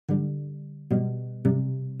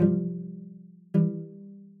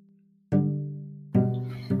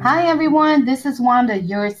Hi everyone, this is Wanda,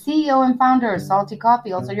 your CEO and founder of Salty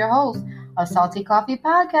Coffee, also your host of Salty Coffee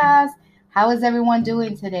Podcast. How is everyone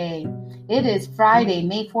doing today? It is Friday,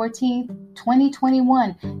 May 14th,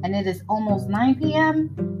 2021, and it is almost 9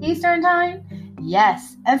 p.m. Eastern Time.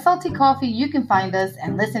 Yes, and Salty Coffee, you can find us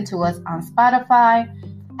and listen to us on Spotify,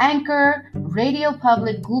 Anchor, Radio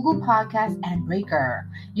Public, Google Podcasts, and Breaker.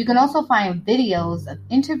 You can also find videos of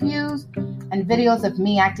interviews and videos of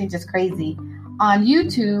me acting just crazy on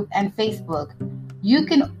YouTube and Facebook. You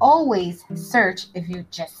can always search,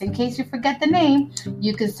 just in case you forget the name,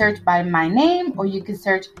 you can search by my name or you can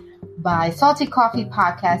search by Salty Coffee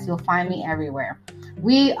Podcast. You'll find me everywhere.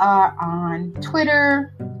 We are on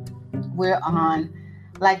Twitter. We're on,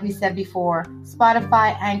 like we said before,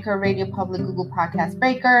 Spotify, Anchor, Radio Public, Google Podcast,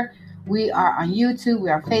 Breaker. We are on YouTube. We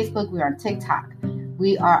are on Facebook. We are on TikTok.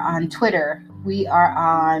 We are on Twitter. We are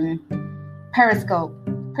on Periscope.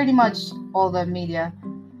 Pretty much all the media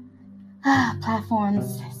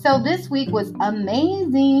platforms. So this week was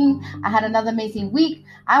amazing. I had another amazing week.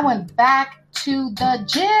 I went back to the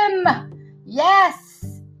gym. Yes,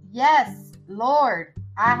 Lord.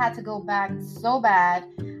 I had to go back so bad.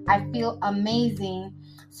 I feel amazing.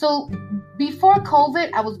 So before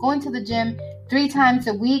COVID, I was going to the gym 3 times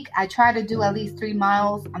a week. I try to do at least 3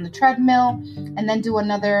 miles on the treadmill and then do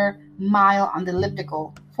another mile on the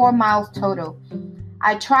elliptical, 4 miles total.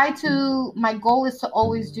 My goal is to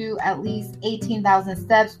always do at least 18,000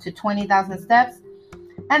 steps to 20,000 steps.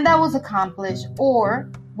 And that was accomplished, or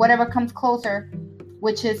whatever comes closer,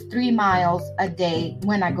 which is 3 miles a day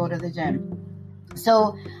when I go to the gym.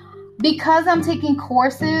 So because I'm taking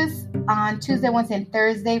courses on Tuesday, Wednesday, and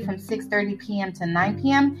Thursday from 6:30 p.m. to 9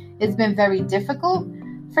 p.m., it's been very difficult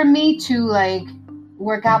for me to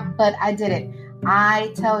work out, but I did it.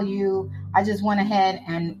 I tell you, I just went ahead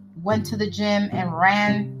and went to the gym and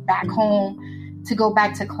ran back home to go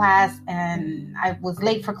back to class, and I was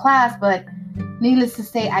late for class, but needless to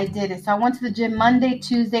say, I did it. So I went to the gym Monday,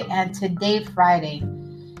 Tuesday, and today, Friday,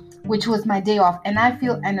 which was my day off, and I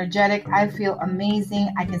feel energetic. I feel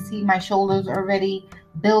amazing. I can see my shoulders already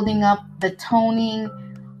building up, the toning,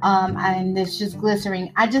 and it's just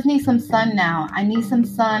glycering. I just need some sun now. I need some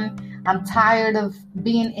sun. I'm tired of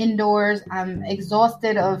being indoors. I'm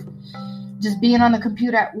exhausted of just being on the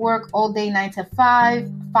computer at work all day, 9 to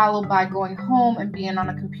 5, followed by going home and being on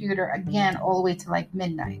a computer again all the way to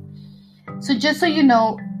midnight. So just so you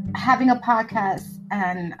know, having a podcast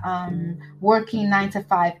and working 9 to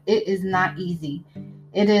 5, it is not easy.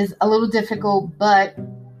 It is a little difficult, but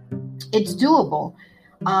it's doable.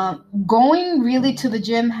 Going really to the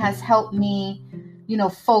gym has helped me,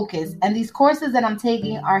 focus. And these courses that I'm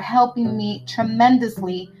taking are helping me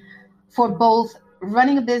tremendously for both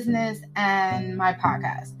running a business and my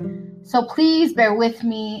podcast. So please bear with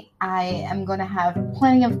me. I am going to have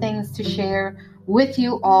plenty of things to share with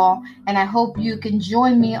you all, and I hope you can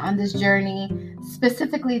join me on this journey.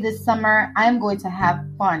 Specifically this summer, I am going to have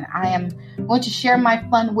fun. I am going to share my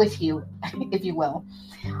fun with you, if you will.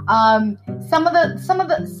 Some of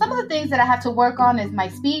the things that I have to work on is my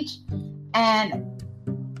speech, and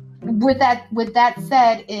with that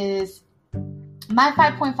said, is my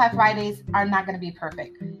 5.5 Fridays are not going to be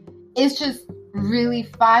perfect. It's just really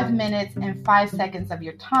 5 minutes and 5 seconds of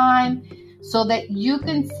your time so that you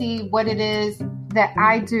can see what it is that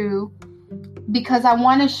I do, because I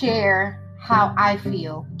want to share how I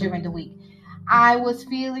feel during the week. I was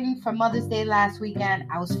feeling for Mother's Day last weekend,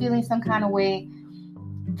 I was feeling some kind of way,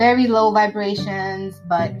 very low vibrations,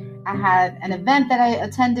 but I had an event that I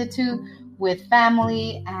attended to with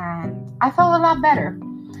family and I felt a lot better.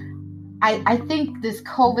 I think this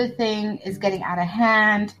COVID thing is getting out of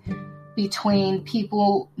hand between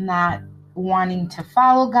people not wanting to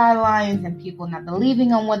follow guidelines and people not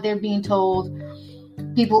believing on what they're being told.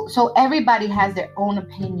 So everybody has their own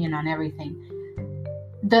opinion on everything.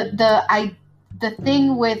 The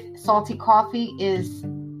thing with Salty Coffee is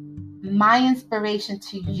my inspiration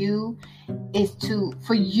to you is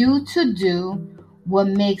for you to do what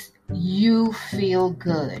makes you feel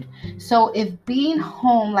good. So if being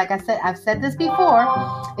home, like I said, I've said this before,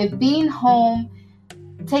 if being home,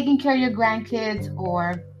 taking care of your grandkids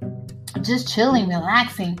or just chilling,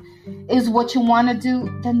 relaxing is what you want to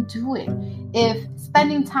do, then do it. If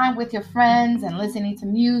spending time with your friends and listening to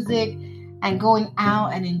music and going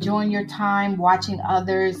out and enjoying your time, watching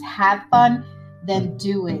others have fun, then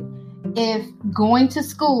do it. If going to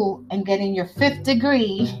school and getting your 5th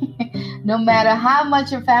degree, no matter how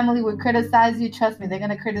much your family would criticize you, trust me, they're going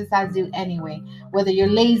to criticize you anyway. Whether you're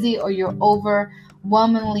lazy or you're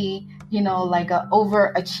overwhelmingly, like an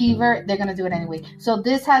overachiever, they're going to do it anyway. So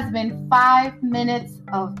this has been 5 minutes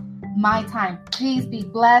of my time. Please be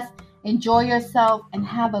blessed. Enjoy yourself and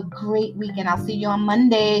have a great weekend. I'll see you on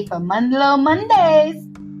Monday for Little Mondays.